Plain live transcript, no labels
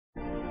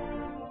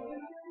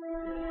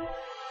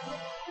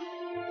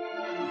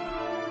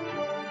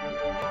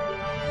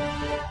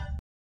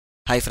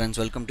Hi friends,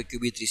 welcome to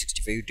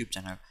QB365 YouTube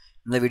channel.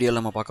 In this video, we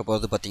will talk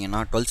about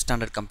 12th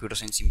standard computer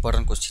science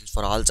important questions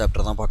for all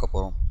chapters.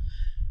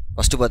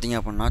 First,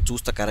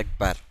 choose the correct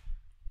pair.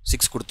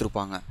 6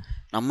 கொடுத்திருப்பாங்க.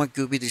 நம்ம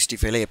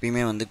QB365ல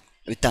எப்பவுமே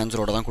with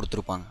ஆன்சரோட தான்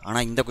கொடுத்திருப்பாங்க. ஆனா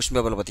இந்த question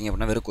பேப்பர்ல பாத்தீங்க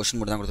அப்படினா வெறும் क्वेश्चन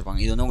மட்டும் தான்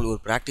கொடுத்திருப்பாங்க. இது உங்களுக்கு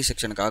ஒரு பிராக்டீஸ்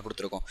செக்ஷனுக்காக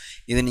கொடுத்திருக்கோம்.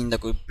 இது இந்த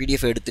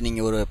PDF எடுத்து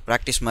நீங்க ஒரு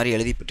பிராக்டீஸ் மாதிரி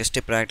எழுதி டெஸ்ட்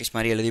பிராக்டீஸ்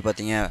மாதிரி எழுதி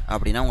பாத்தீங்க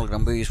அப்படினா உங்களுக்கு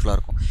ரொம்ப யூஸ்ஃபுல்லா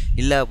இருக்கும்.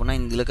 இல்ல அப்படினா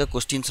இந்த இருக்க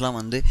क्वेश्चंसலாம்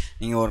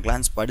நீங்க ஒரு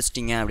glance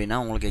படிச்சிட்டீங்க அப்படினா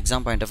உங்களுக்கு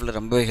எக்ஸாம் பாயிண்ட் ஆஃப் வியூல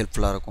ரொம்ப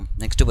ஹெல்ப்ஃபுல்லா இருக்கும்.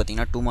 நெக்ஸ்ட்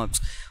பாத்தீங்கன்னா 2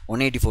 மார்க்ஸ்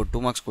 184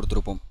 2 மார்க்ஸ்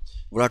கொடுத்திருப்போம்.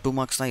 இவ்வளோ 2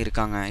 மார்க்ஸ் தான்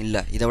இருக்காங்க.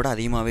 இல்லை இதை விட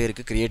அதிகமாகவே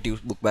இருக்குது கிரியேட்டிவ்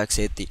புக் பேக்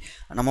சேர்த்தி.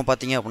 நம்ம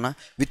பார்த்தீங்க அப்படின்னா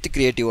வித்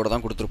கிரியேட்டிவோட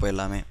தான் கொடுத்துருப்போம்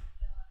எல்லாமே.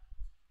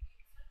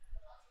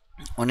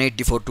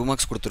 184 2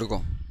 மார்க்ஸ்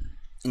கொடுத்துருக்கோம்.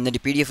 இந்த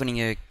PDF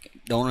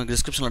நீங்கள்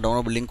டிஸ்கிரிப்ஷனில்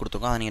டவுன்லோட் லிங்க்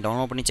கொடுத்துருக்கோம். அதை நீங்கள்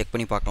டவுன்லோட் பண்ணி செக்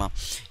பண்ணி பார்க்கலாம்.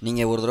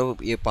 நீங்கள் ஒரு தடவை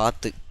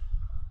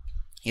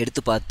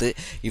எடுத்து பார்த்து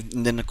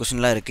இந்த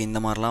கொஸ்டின்லாம் இருக்குது,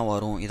 இந்த மாதிரிலாம்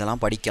வரும்,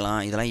 இதெல்லாம் படிக்கலாம்,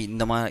 இதெல்லாம்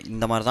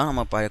இந்த மாதிரி தான்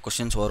நம்ம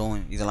கொஸ்டின்ஸ் வரும்,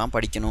 இதெல்லாம்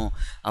படிக்கணும்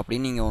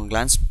அப்படின்னு நீங்கள் ஒரு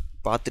கிளான்ஸ்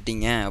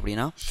பார்த்துட்டீங்க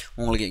அப்படின்னா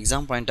உங்களுக்கு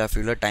எக்ஸாம் பாயிண்ட் ஆஃப்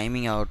வியூவில்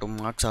டைமிங் ஆகட்டும்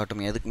மார்க்ஸ்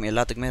ஆகட்டும்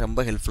எல்லாத்துக்குமே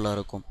ரொம்ப ஹெல்ப்ஃபுல்லாக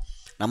இருக்கும்.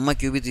 நம்ம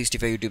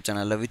QB365 யூடியூப்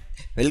சேனலில் with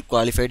well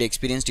qualified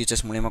experience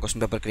teachers மூலிமா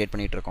கொஸ்டின் பேப்பர் கிரியேட்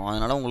பண்ணிகிட்டு இருக்கோம்.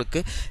 அதனால் உங்களுக்கு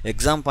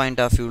எக்ஸாம்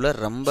பாயிண்ட் ஆஃப் வியூவில்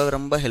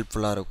ரொம்ப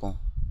ஹெல்ப்ஃபுல்லாக இருக்கும்.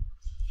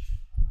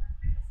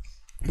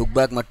 புக்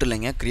பேக் மட்டும்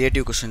இல்லைங்க,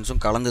 கிரியேட்டிவ்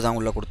கொஸ்டின்ஸும் கலந்து தான்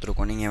உள்ளே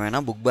கொடுத்துருக்கோம். நீங்கள்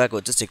வேணால் புக் பேக்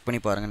வச்சு செக்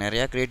பண்ணி பாருங்கள்.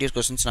 நிறையா கிரியேட்டிவ்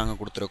கொஸ்டின்ஸ்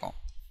நாங்கள் கொடுத்துருக்கோம்.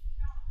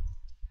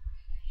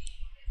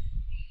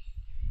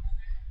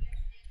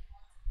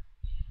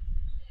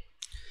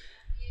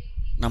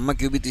 நம்ம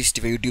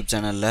QB365 யூடியூப்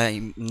சேனலில்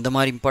இந்த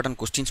மாதிரி இம்பார்ட்டன்ட்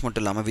கொஸ்டின்ஸ்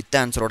மட்டும் இல்லாமல் வித்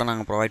ஆன்சரோட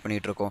நாங்கள் ப்ரொவைட்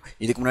பண்ணிகிட்ருக்கோம்.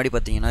 இதுக்கு முன்னாடி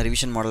பார்த்தீங்கன்னா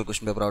ரிவிஷன் மாடல்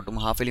கொஸ்டின் பேப்பர் ஆகட்டும்,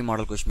 half yearly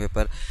model question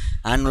paper,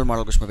 annual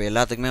model question paper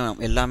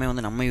எல்லாமே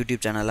நம்ம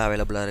யூடியூப் சேனலில்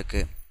அவைலபிளாக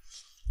இருக்குது.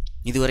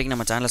 இது வரைக்கும்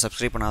நம்ம சேனலை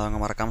சப்ஸ்கிரைப் பண்ணாதவங்க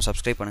மறக்காமல்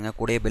சப்ஸ்கிரைப் பண்ணுங்கள்.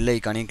 கூடயே பெல்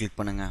ஐக்கானையும் கிளிக்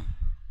பண்ணுங்கள்.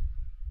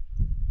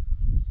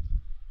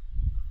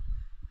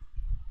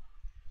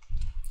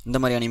 இந்த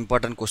மாதிரியான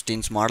important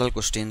questions, model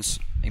questions,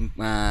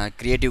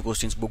 creative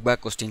questions, book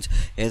back questions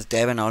எது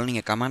தேவைனாலும்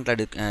நீங்கள்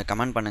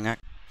கமெண்ட் பண்ணுங்கள்.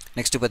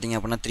 நெக்ஸ்ட்டு பார்த்தீங்க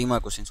அப்படின்னா 3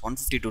 மார்க் கொஸ்டின்ஸ்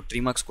 152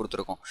 3 மார்க்ஸ்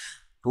கொடுத்துருக்கோம்.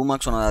 2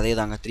 மார்க்ஸ் சொன்னது அதே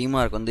தாங்க. 3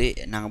 மார்க்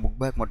நாங்கள் புக்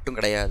பேக் மட்டும்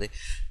கிடையாது,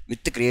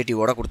 வித்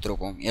கிரியேட்டிவோட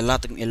கொடுத்துருக்கோம்.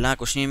 எல்லா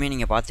கொஸ்டினையுமே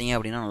நீங்கள் பார்த்தீங்க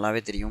அப்படின்னா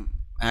நல்லாவே தெரியும்.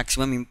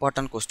 Maximum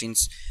important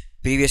questions,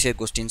 previous year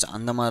questions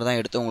அந்த மாதிரி தான்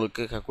எடுத்து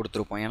உங்களுக்கு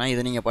கொடுத்துருப்போம். ஏன்னா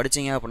இதை நீங்கள்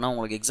படிச்சிங்க அப்படின்னா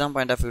உங்களுக்கு எக்ஸாம்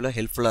பாயிண்ட் ஆஃப் வியூவில்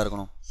ஹெல்ப்ஃபுல்லாக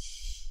இருக்கணும்.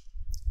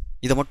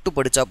 இதை மட்டும்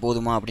படித்தா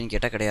போதுமா அப்படின்னு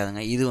கேட்டால்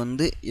கிடையாதுங்க.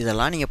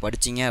 இதெல்லாம் நீங்கள்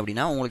படிச்சிங்க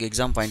அப்படின்னா உங்களுக்கு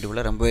எக்ஸாம் பாயிண்ட் ஆஃப்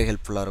வியூவில் ரொம்பவே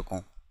ஹெல்ப்ஃபுல்லாக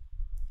இருக்கும்.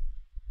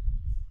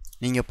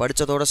 நீங்கள்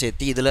படித்ததோடு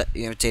சேர்த்து இதில்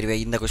சரி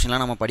இந்த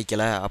கொஸ்டின்லாம் நம்ம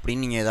படிக்கலை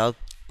அப்படின்னு நீங்கள் ஏதாவது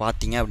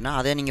பார்த்தீங்க அப்படின்னா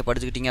அதை நீங்கள்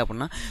படிச்சுக்கிட்டீங்க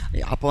அப்படின்னா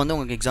அப்போ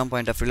உங்களுக்கு எக்ஸாம்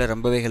பாயிண்ட் ஆஃப் வியூவில்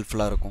ரொம்பவே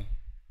ஹெல்ப்ஃபுல்லாக இருக்கும்.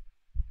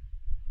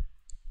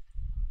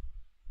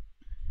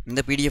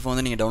 இந்த PDF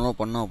நீங்கள் டவுன்லோட்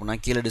பண்ணோம் அப்படின்னா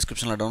கீழே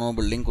டிஸ்கிரிப்ஷனில்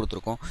டவுன்லோட் லிங்க்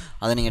கொடுத்துருக்கோம்.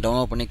 அதை நீங்கள்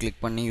டவுன்லோட் பண்ணி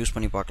கிளிக் பண்ணி யூஸ்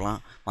பண்ணி பார்க்கலாம்.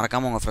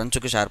 மறக்காமல் உங்கள்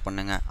ஃப்ரெண்ட்ஸுக்கு ஷேர்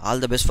பண்ணுங்கள்.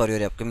 All the best for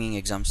your upcoming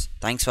exams.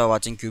 Thanks for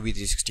வாட்சிங்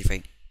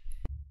QB365.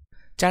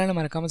 சேனலை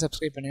மறக்காமல்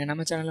சப்ஸ்கிரைப் பண்ணுங்கள்.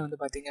 நம்ம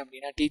சேனலில் பார்த்தீங்க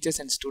அப்படின்னா டீச்சர்ஸ்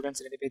அண்ட்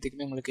ஸ்டூடெண்ட்ஸ் 2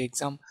 பேத்துக்குமே உங்களுக்கு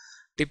exam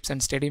tips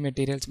and study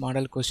materials,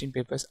 model question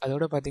papers,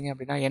 அதோட பார்த்தீங்க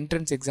அப்படின்னா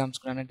entrance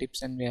எக்ஸாம்ஸ்க்கான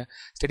tips and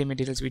study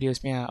materials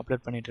வீடியோஸ்மே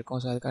upload பண்ணிட்டுருக்கோம்.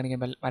 ஸோ அதுக்காக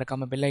நீங்கள்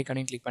மறக்காமல் பெல்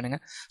ஐக்கானையும் கிளிக்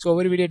பண்ணுங்கள். ஸோ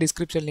ஒவ்வொரு video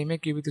டிஸ்கிரிப்ஷன்லையுமே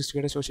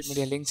QB365 social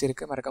media links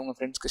இருக்குது. மறக்காம உங்கள்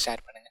ஃப்ரெண்ட்ஸ்க்கு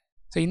ஷேர் பண்ணுங்கள்.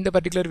 ஸோ இந்த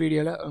பர்டிகுலர்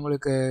வீடியோவில்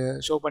உங்களுக்கு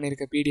ஷோ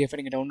பண்ணியிருக்க PDF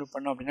நீங்கள் டவுன்லோட்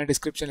பண்ணோம் அப்படின்னா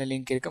டிஸ்கிரிப்ஷனில்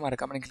லிங்க் இருக்குது.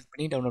 மறக்காமல் நீங்கள் கிளிக்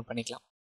பண்ணி டவுன்லோட் பண்ணிக்கலாம்.